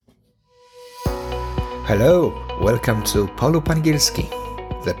Hello, welcome to Polu Angielski,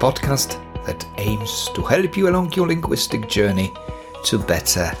 the podcast that aims to help you along your linguistic journey to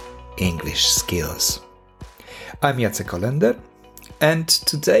better English skills. I'm Jacek Olender, and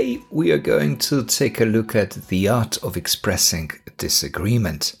today we are going to take a look at the art of expressing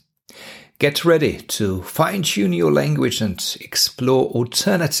disagreement. Get ready to fine-tune your language and explore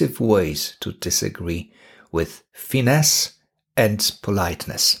alternative ways to disagree with finesse and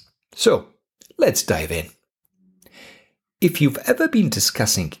politeness. So, let's dive in. If you've ever been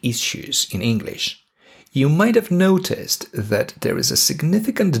discussing issues in English, you might have noticed that there is a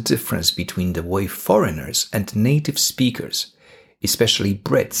significant difference between the way foreigners and native speakers, especially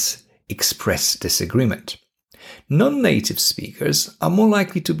Brits, express disagreement. Non-native speakers are more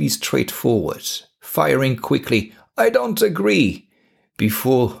likely to be straightforward, firing quickly, "I don't agree,"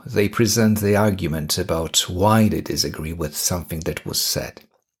 before they present the argument about why they disagree with something that was said.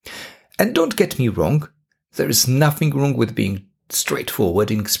 And don't get me wrong, there is nothing wrong with being straightforward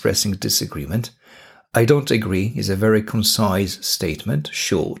in expressing disagreement. "I don't agree" is a very concise statement,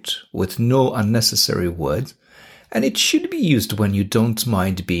 short, with no unnecessary words, and it should be used when you don't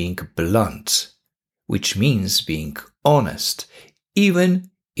mind being blunt, which means being honest,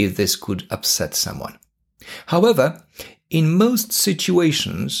 even if this could upset someone. However, in most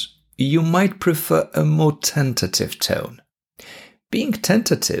situations, you might prefer a more tentative tone. Being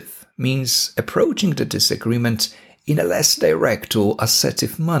tentative means approaching the disagreement in a less direct or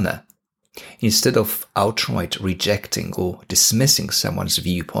assertive manner. Instead of outright rejecting or dismissing someone's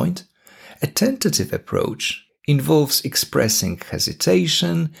viewpoint, a tentative approach involves expressing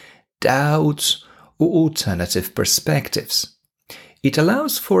hesitation, doubts, or alternative perspectives. It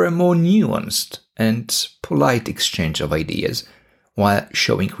allows for a more nuanced and polite exchange of ideas while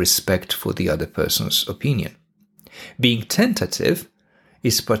showing respect for the other person's opinion. Being tentative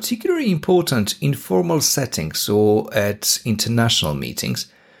is particularly important in formal settings or at international meetings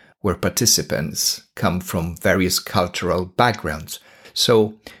where participants come from various cultural backgrounds.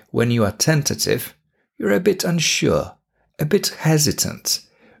 So when you are tentative, you're a bit unsure, a bit hesitant,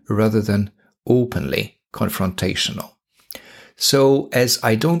 rather than openly confrontational. So as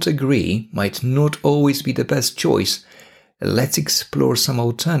 "I don't agree" might not always be the best choice, let's explore some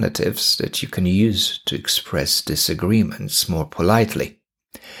alternatives that you can use to express disagreements more politely.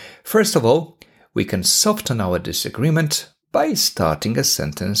 First of all, we can soften our disagreement by starting a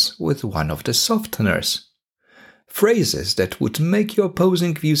sentence with one of the softeners. Phrases that would make your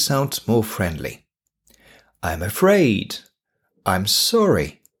opposing view sound more friendly. "I'm afraid," "I'm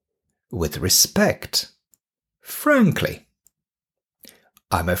sorry," "with respect," "frankly."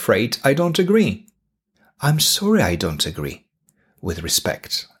 "I'm afraid I don't agree," "I'm sorry I don't agree," "with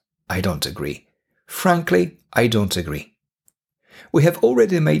respect, I don't agree," "frankly, I don't agree." We have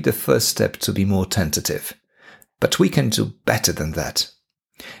already made the first step to be more tentative, but we can do better than that.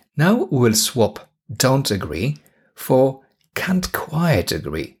 Now we'll swap "don't agree" for "can't quite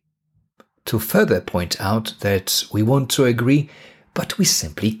agree," to further point out that we want to agree, but we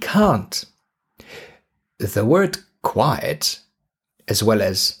simply can't. The word "quite," as well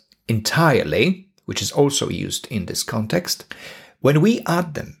as "entirely," which is also used in this context, when we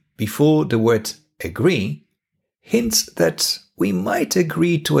add them before the word "agree," hints that we might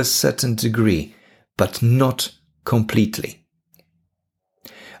agree to a certain degree, but not completely.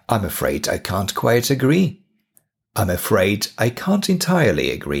 "I'm afraid I can't quite agree." "I'm afraid I can't entirely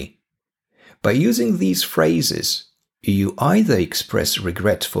agree." By using these phrases, you either express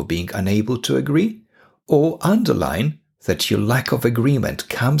regret for being unable to agree, or underline that your lack of agreement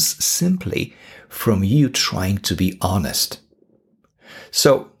comes simply from you trying to be honest.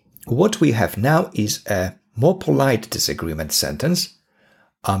 So, what we have now is a more polite disagreement sentence: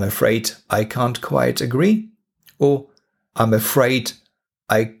 "I'm afraid I can't quite agree," or "I'm afraid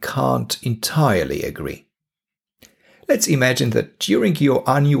I can't entirely agree." Let's imagine that during your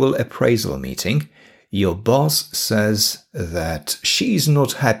annual appraisal meeting, your boss says that she's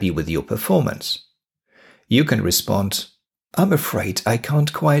not happy with your performance. You can respond, "I'm afraid I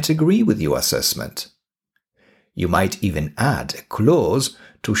can't quite agree with your assessment." You might even add a clause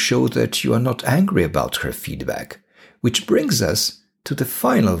to show that you are not angry about her feedback, which brings us to the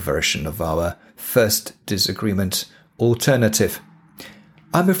final version of our first disagreement alternative.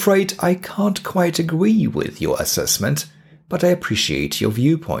 "I'm afraid I can't quite agree with your assessment, but I appreciate your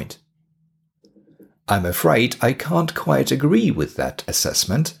viewpoint." "I'm afraid I can't quite agree with that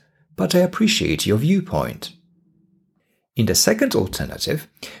assessment, but I appreciate your viewpoint." In the second alternative,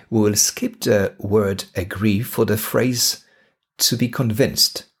 we will skip the word "agree" for the phrase "to be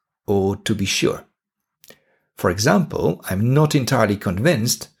convinced" or "to be sure." For example, "I'm not entirely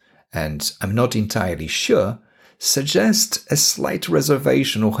convinced and I'm not entirely sure suggest a slight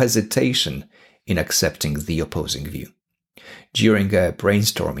reservation or hesitation in accepting the opposing view. During a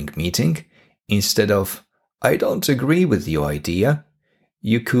brainstorming meeting, instead of "I don't agree with your idea,"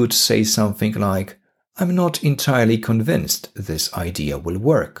 you could say something like, "I'm not entirely convinced this idea will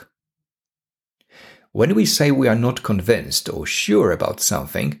work." When we say we are not convinced or sure about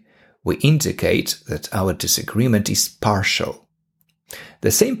something, we indicate that our disagreement is partial.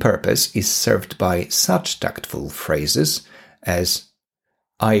 The same purpose is served by such tactful phrases as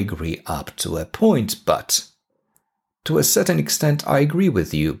 "I agree up to a point, but," "To a certain extent I agree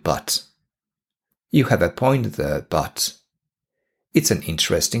with you, but," "You have a point there, but," "It's an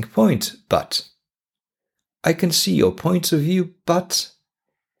interesting point, but," "I can see your point of view, but,"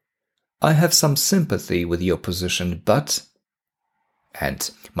 "I have some sympathy with your position, but," and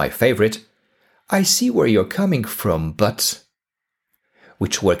my favorite, "I see where you're coming from, but,"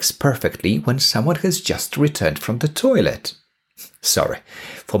 which works perfectly when someone has just returned from the toilet. Sorry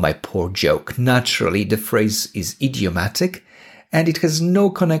for my poor joke. Naturally, the phrase is idiomatic and it has no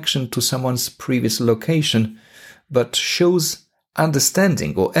connection to someone's previous location, but shows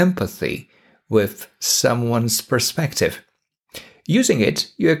understanding or empathy with someone's perspective. Using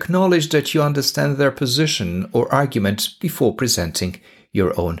it, you acknowledge that you understand their position or argument before presenting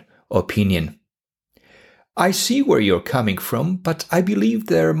your own opinion. "I see where you're coming from, but I believe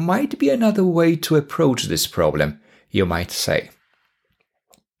there might be another way to approach this problem," you might say.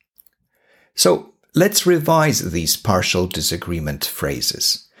 So, let's revise these partial disagreement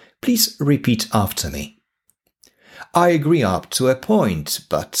phrases. Please repeat after me. "I agree up to a point,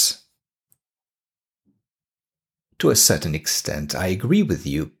 but..." "To a certain extent, I agree with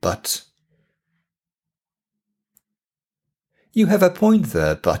you, but..." "You have a point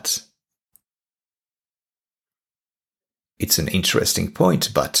there, but..." "It's an interesting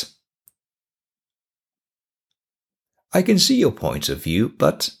point, but..." "I can see your point of view,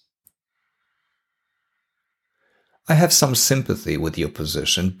 but..." "I have some sympathy with your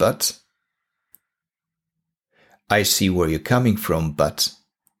position, but..." "I see where you're coming from, but..."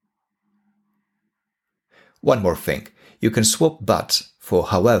 One more thing, you can swap "but" for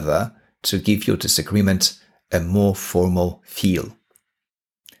 "however" to give your disagreement a more formal feel.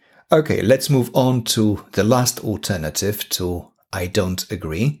 Okay, let's move on to the last alternative to "I don't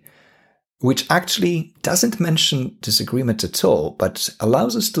agree," which actually doesn't mention disagreement at all, but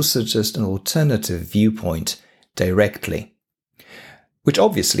allows us to suggest an alternative viewpoint directly, which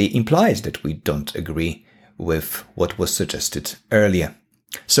obviously implies that we don't agree with what was suggested earlier.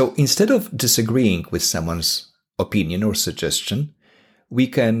 So instead of disagreeing with someone's opinion or suggestion, we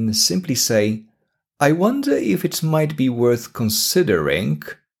can simply say, "I wonder if it might be worth considering,"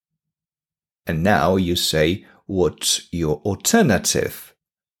 and now you say what your alternative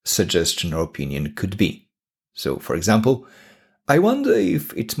suggestion or opinion could be. So, for example, "I wonder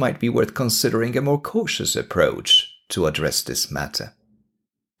if it might be worth considering a more cautious approach to address this matter."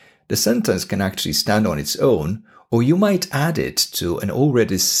 The sentence can actually stand on its own, or you might add it to an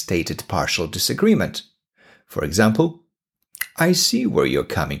already stated partial disagreement. For example, "I see where you're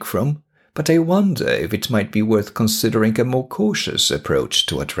coming from, but I wonder if it might be worth considering a more cautious approach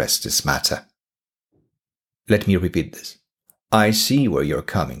to address this matter." Let me repeat this. "I see where you're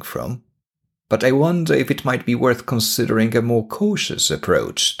coming from, but I wonder if it might be worth considering a more cautious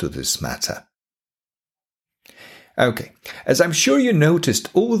approach to this matter." Okay, as I'm sure you noticed,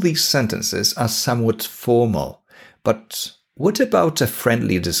 all these sentences are somewhat formal, but what about a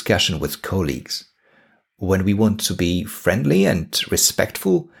friendly discussion with colleagues? When we want to be friendly and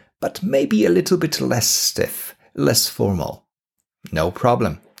respectful, but maybe a little bit less stiff, less formal. No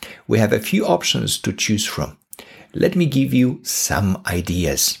problem. We have a few options to choose from. Let me give you some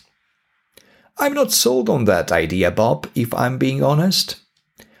ideas. "I'm not sold on that idea, Bob, if I'm being honest."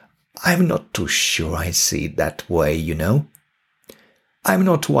 "I'm not too sure I see it that way, you know." "I'm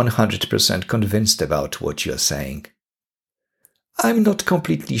not 100% convinced about what you're saying." "I'm not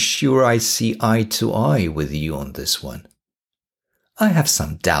completely sure I see eye to eye with you on this one." "I have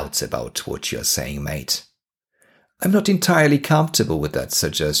some doubts about what you're saying, mate." "I'm not entirely comfortable with that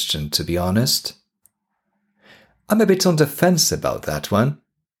suggestion, to be honest." "I'm a bit on the fence about that one."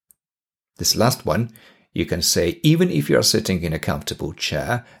 This last one, you can say even if you are sitting in a comfortable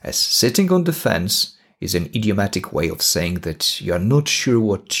chair, as sitting on the fence is an idiomatic way of saying that you are not sure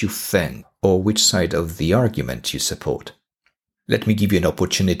what you think or which side of the argument you support. Let me give you an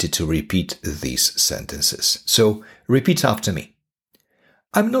opportunity to repeat these sentences. So, repeat after me.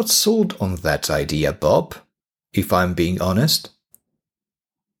 "I'm not sold on that idea, Bob, if I'm being honest."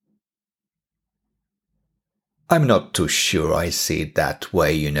 I'm not too sure I see it that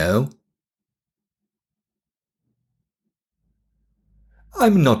way, you know.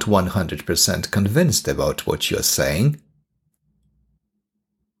 I'm not 100% convinced about what you're saying.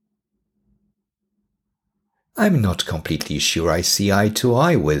 I'm not completely sure I see eye to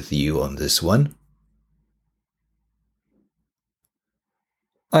eye with you on this one.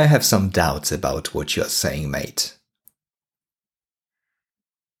 I have some doubts about what you're saying, mate.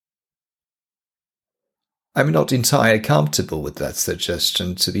 I'm not entirely comfortable with that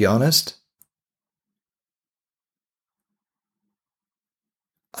suggestion, to be honest.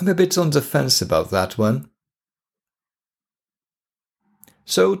 I'm a bit on the fence about that one.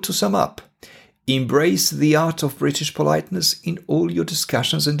 So, to sum up, embrace the art of British politeness in all your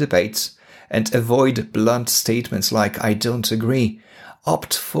discussions and debates, and avoid blunt statements like "I don't agree."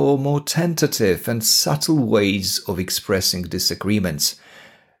 Opt for more tentative and subtle ways of expressing disagreements.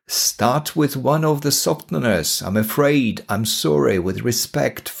 Start with one of the softeners: "I'm afraid," "I'm sorry," with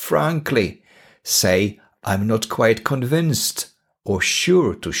respect, frankly. Say "I'm not quite convinced," or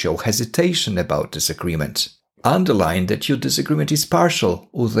 "sure," to show hesitation about disagreement. Underline that your disagreement is partial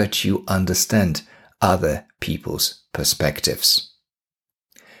or that you understand other people's perspectives.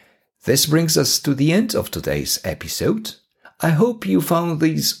 This brings us to the end of today's episode. I hope you found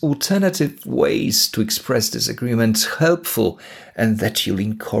these alternative ways to express disagreement helpful and that you'll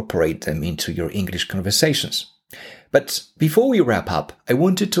incorporate them into your English conversations. But before we wrap up, I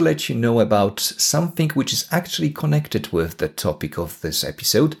wanted to let you know about something which is actually connected with the topic of this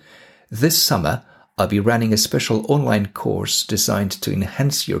episode. This summer, I'll be running a special online course designed to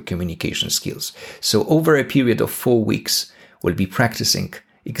enhance your communication skills. So over a period of 4 weeks, we'll be practicing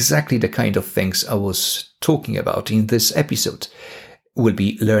exactly the kind of things I was talking about in this episode. We'll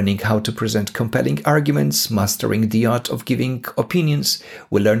be learning how to present compelling arguments, mastering the art of giving opinions.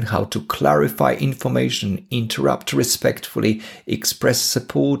 We'll learn how to clarify information, interrupt respectfully, express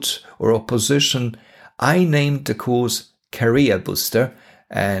support or opposition. I named the course Career Booster,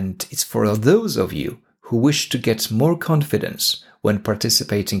 and it's for those of you who wish to get more confidence when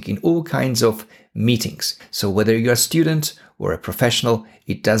participating in all kinds of meetings. So whether you're a student or a professional,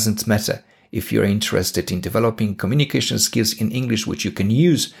 it doesn't matter. If you're interested in developing communication skills in English, which you can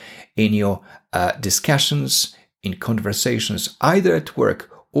use in your discussions, in conversations, either at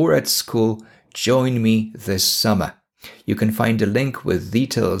work or at school, join me this summer. You can find a link with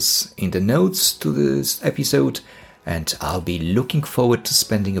details in the notes to this episode, and I'll be looking forward to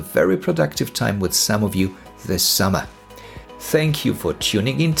spending a very productive time with some of you this summer. Thank you for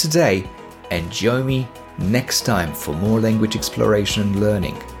tuning in today, and join me next time for more language exploration and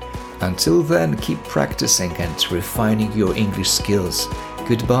learning. Until then, keep practicing and refining your English skills.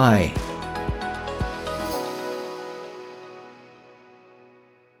 Goodbye.